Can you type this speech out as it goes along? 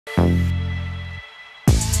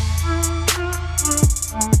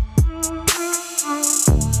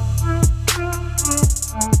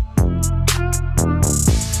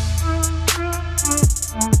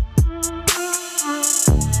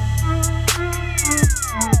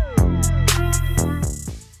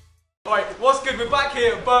What's good? We're back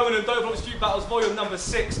here at Birmingham Dope Street Battles Volume number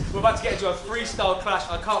 6. We're about to get into a freestyle clash.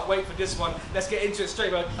 I can't wait for this one. Let's get into it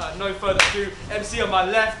straight away. No further ado. MC on my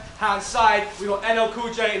left hand side. We got NL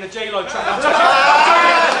Cool J in the J-Lo track. I'm joking.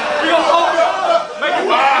 We got Hope. Make it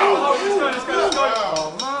wow. Let's go.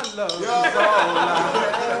 Oh my love.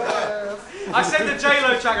 I said the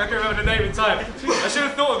J-Lo track. I can't remember the name in time. I should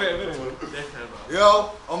have thought of it a minute.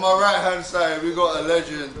 Yo, on my right hand side we got a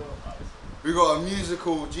legend. We got a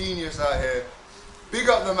musical genius out here. Big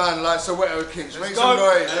up the man like Soweto Kinch. Make some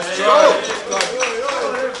noise. Let's go.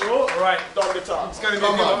 Right, it's going to be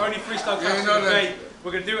our only freestyle clash today.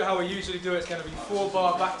 We're going to do it how we usually do it. It's going to be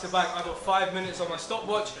 4-bar back to back. I've got 5 minutes on my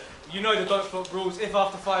stopwatch. You know the Don't Flop rules. If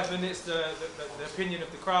after 5 minutes the opinion of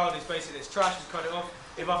the crowd is basically it's trash, we cut it off.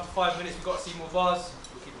 If after 5 minutes we've got to see more bars,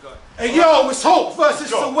 we'll keep it going. Hey yo, it's Hope versus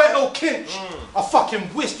Soweto Kinch. I fucking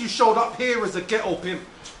wished you showed up here as a ghetto pimp,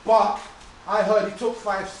 but I heard he took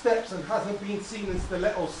 5 steps and hasn't been seen in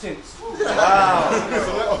stilettos since. Wow.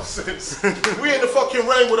 Stilettos since. We in the fucking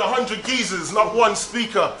rain with 100 geezers, not one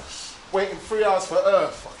speaker. Waiting 3 hours for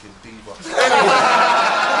Earth. Fucking diva. Anyway,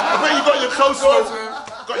 I bet you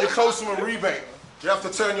got your customer rebate. You have to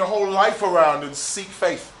turn your whole life around and seek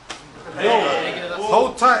faith. Yo,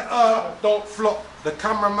 hold tight, don't flop. The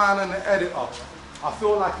cameraman and the editor. I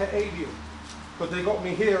feel like an alien. But they got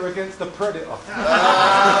me here against the predator.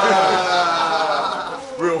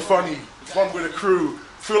 Real funny. One with a crew.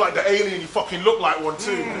 Feel like the alien, you fucking look like one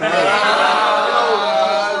too.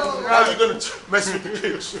 How you gonna mess with the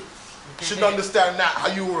kids? Shouldn't understand that, how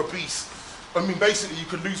you were a beast. I mean, basically you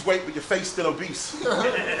could lose weight but your face still obese.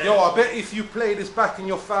 Yo, I bet if you play this back in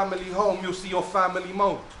your family home, you'll see your family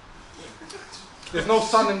moan. There's no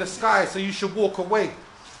sun in the sky, so you should walk away.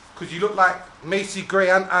 Because you look like Macy Gray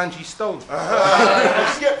and Angie Stone. I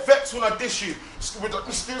just get vexed when I dish you. Excuse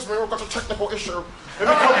me, I've got a technical issue. Let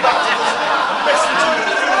me come back to this messing to you.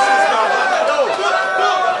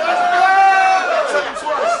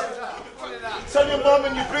 Tell your mum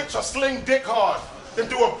and your bitch I sling dick hard. Then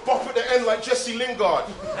do a bop at the end like Jesse Lingard.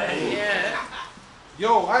 Yeah.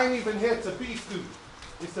 Yo, I ain't even here to beef you.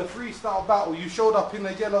 It's a freestyle battle. You showed up in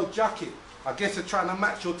a yellow jacket. I guess you're trying to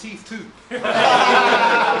match your teeth too.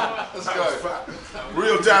 Let's go.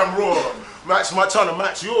 Real damn raw. My trying to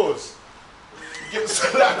match yours. Get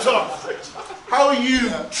slapped off. How are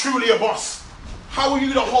you truly a boss? How are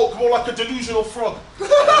you the Hulk, more like a delusional frog? Yo,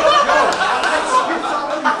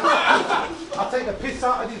 I take the piss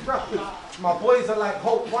out of these rappers. My boys are like,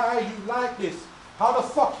 Hope, why are you like this? How the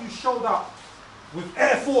fuck you showed up with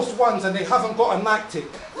Air Force Ones and they haven't got a night tick?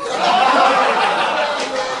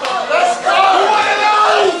 Let's go!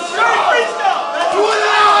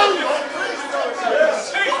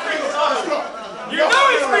 You know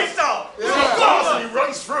it's freestyle! He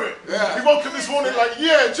runs through it. Yeah. He woke up this morning like,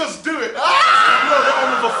 yeah, just do it. You know the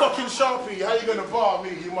end of a fucking Sharpie. How you gonna bar me?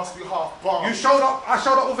 You must be half bar. You showed up, I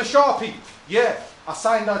showed up with a Sharpie. Yeah, I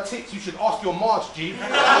signed her tits. You should ask your Marge, G.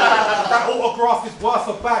 That autograph is worth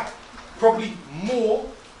a bag. Probably more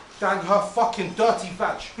than her fucking dirty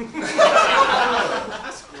vag.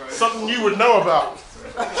 That's great. Something you would know about.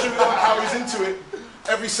 Shoot like how he's into it.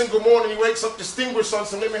 Every single morning he wakes up distinguished on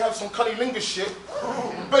some let me have some cunnilingus shit.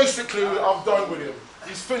 Basically, I'm done with him.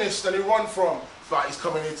 He's finished and he run from. But he's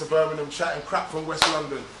coming here to Birmingham chatting crap from West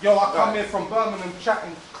London. Yo, I come here from Birmingham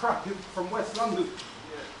chatting crap from West London.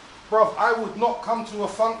 Bruv, I would not come to a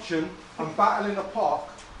function and battle in a park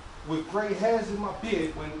with grey hairs in my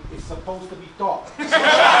beard when it's supposed to be dark. You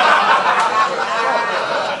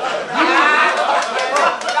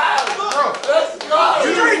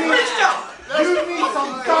need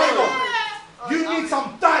some dialogue. You need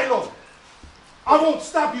some dialogue. I won't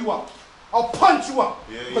stab you up. I'll punch you up.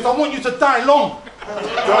 Because I want you to die long. He's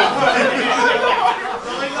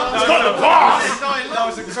got the bars.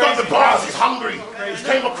 He's got the bars. He's hungry. He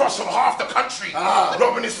came across from half the country,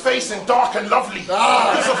 rubbing his face in dark and lovely. Gives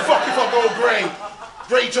a fuck if I go grey.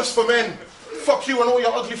 Grey just for men. Fuck you and all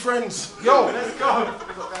your ugly friends. Yo, let's go.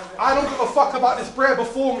 I don't give a fuck about this brer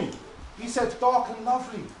before me. He said dark and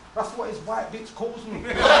lovely. That's what his white bitch calls me.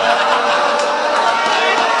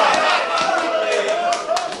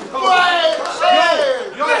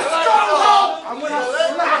 And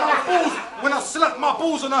when I slap my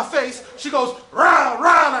balls on her face, she goes rah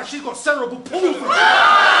rah like she's got cerebral palsy.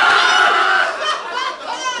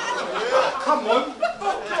 Come on.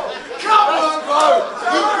 Come on, bro.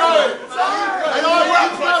 You go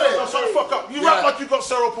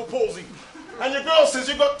cerebral palsy. And your girl says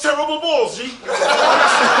you got terrible balls, G.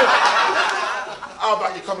 How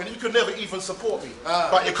about you coming? You could never even support me.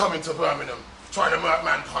 But you're coming to Birmingham, trying to murk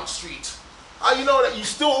man punch street. You know that you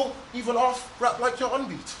still even half rap like you're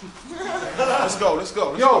unbeat. Let's go, let's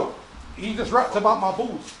go. Yo, he just rapped about my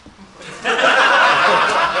balls.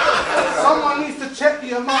 Someone needs to check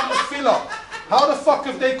the amount of filler. How the fuck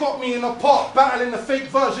have they got me in a park battling the fake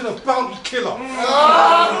version of Bounty Killer?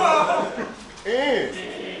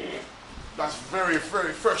 That's very,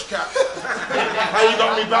 very fresh, Cap. How you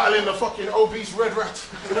got me battling the fucking obese red rat?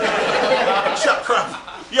 Chat crap.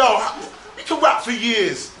 Yo, you can rap for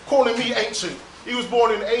years, calling me ancient. He was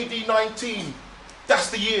born in AD 19. That's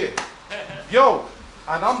the year. Yo,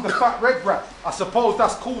 and I'm the fat red rat. I suppose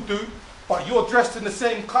that's cool, dude. But you're dressed in the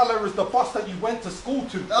same colour as the bus that you went to school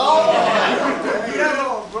to. Oh!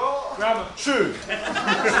 Grammar. True.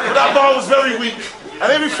 But that bar was very weak. And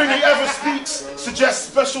everything he ever speaks suggests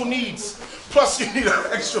special needs. Plus you need an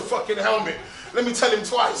extra fucking helmet. Let me tell him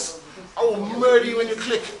twice. I will murder you in your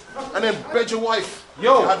clique. And then bed your wife.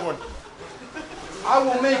 Yo. You had one. I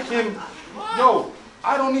will make him, yo,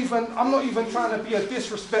 I'm not even trying to be a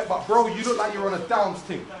disrespect, but bro, you look like you're on a Downs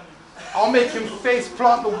thing. I'll make him face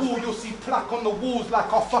plant the wall, you'll see plaque on the walls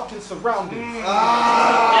like our fucking surroundings.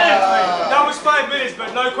 Yeah, that was 5 minutes,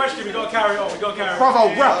 but no question, we got to carry on, Brother,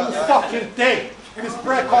 I'll rap all fucking day. This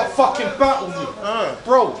bread can't fucking battle me.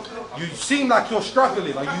 Bro, you seem like you're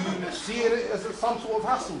struggling. Are you seeing it as some sort of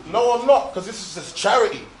hassle? No, I'm not, because this is just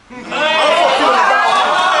charity. You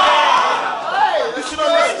should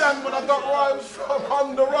understand when I got rhymes from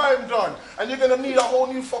under rhyme done. And you're going to need a whole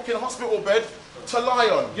new fucking hospital bed to lie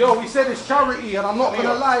on. Yo, he said it's charity, and I'm not going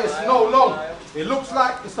to lie, it's no long. It looks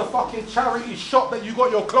like it's the fucking charity shop that you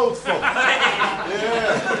got your clothes from.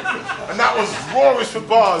 Yeah. And that was roarish with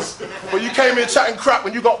bars. But you came here chatting crap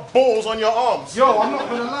when you got balls on your arms. Yo, I'm not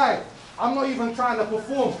going to lie. I'm not even trying to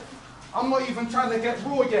perform. I'm not even trying to get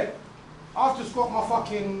raw yet. I've just got my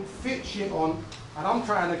fucking fit shit on, and I'm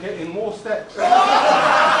trying to get in more steps.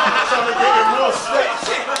 Trying to get in more steps.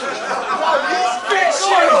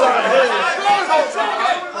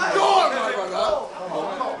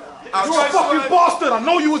 You're a fucking bastard. I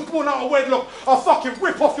know you was born out of wedlock. I'll fucking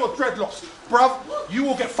rip off your dreadlocks. Bruv, you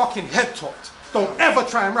will get fucking head topped. Don't ever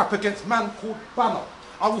try and rap against man called Banner.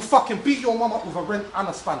 I will fucking beat your mum up with a rent and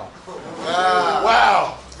a spanner.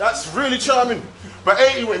 Wow, that's really charming. But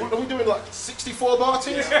anyway, are we doing like 64 bar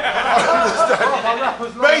things?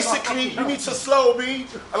 Basically, you need to slow me.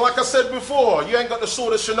 And like I said before, you ain't got the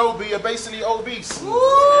sword of Shinobi, you're basically obese.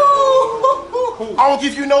 I will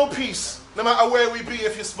give you no peace, no matter where we be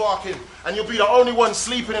if you're sparking. And you'll be the only one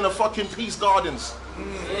sleeping in the fucking Peace Gardens.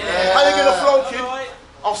 How you gonna flow, kid?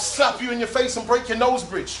 I'll slap you in your face and break your nose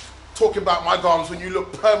bridge. Talking about my gums when you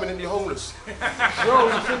look permanently homeless. Yo,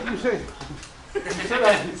 you said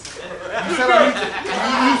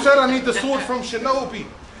I need the sword from Shinobi.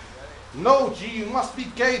 No, G, you must be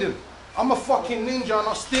Gaiden. I'm a fucking ninja and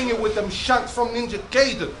I'll sting it with them shanks from Ninja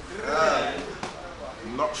Gaiden.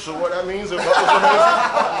 I'm not sure what that means, if that was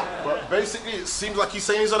amazing. But basically, it seems like he's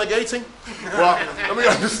saying he's on a gating. Well, let me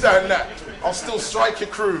understand that. I'll still strike your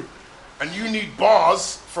crew. And you need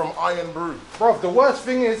bars from Iron Brew. Bro, the worst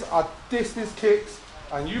thing is, I dissed his kicks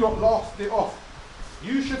and you lot laughed it off.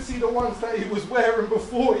 You should see the ones that he was wearing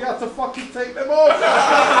before. He had to fucking take them off.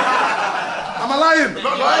 Am I lying? I'm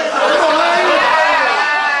not lying. I'm not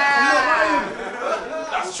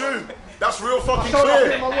lying. That's true. That's real fucking Showed up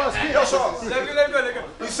clear. in my worst kit. Yo, so, Let go.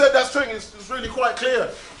 he said that's true. It's really quite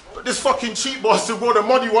clear. But this fucking cheap bastard wore the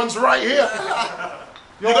muddy ones right here.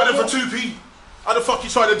 You got them for 2p. How the fuck you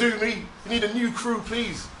trying to do me? You need a new crew,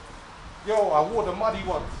 please. Yo, I wore the muddy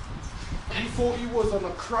ones. He thought he was on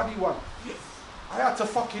a cruddy one. I had to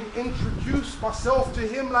fucking introduce myself to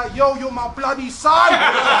him like, yo, you're my bloody son. I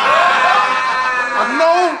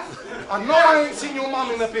know I ain't seen your mum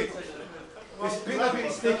in a bit. It's been a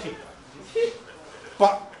bit sticky.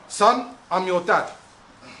 But, son, I'm your dad.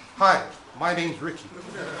 Hi, my name's Ricky.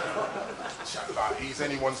 Chat about he's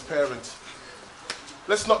anyone's parent.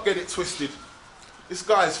 Let's not get it twisted. This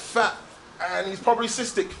guy's fat and he's probably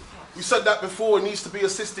cystic. We said that before, he needs to be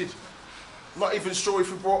assisted. I'm not even sure if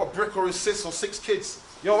he brought a brick or his sis or 6 kids.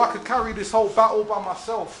 Yo, I could carry this whole battle by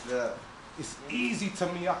myself. Yeah. It's easy to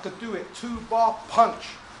me, I could do it. 2-bar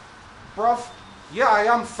punch. Bruv, yeah, I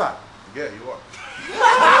am fat. Yeah, you are.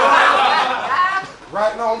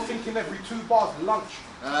 Right now I'm thinking every 2 bars lunch.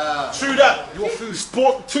 True that. Your food.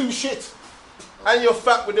 Sport 2 shit. And you're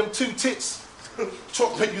fat with them 2 tits.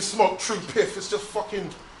 Chocolate you smoke, true piff. It's just fucking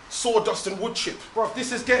sawdust and wood chip. Bruv,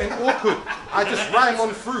 this is getting awkward. I just rhyme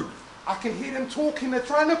on fruit. I can hear them talking, they're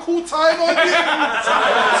trying to call time on you.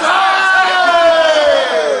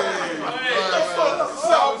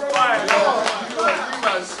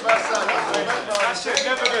 That shit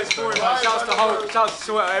never gets boring, man. Shouts to Hope, shouts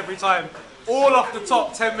to Soweto every time. All off the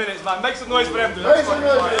top 10 minutes, man. Make some noise for them, dude. All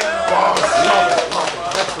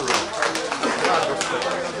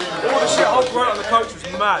the shit Hope wrote on the coach was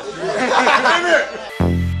mad.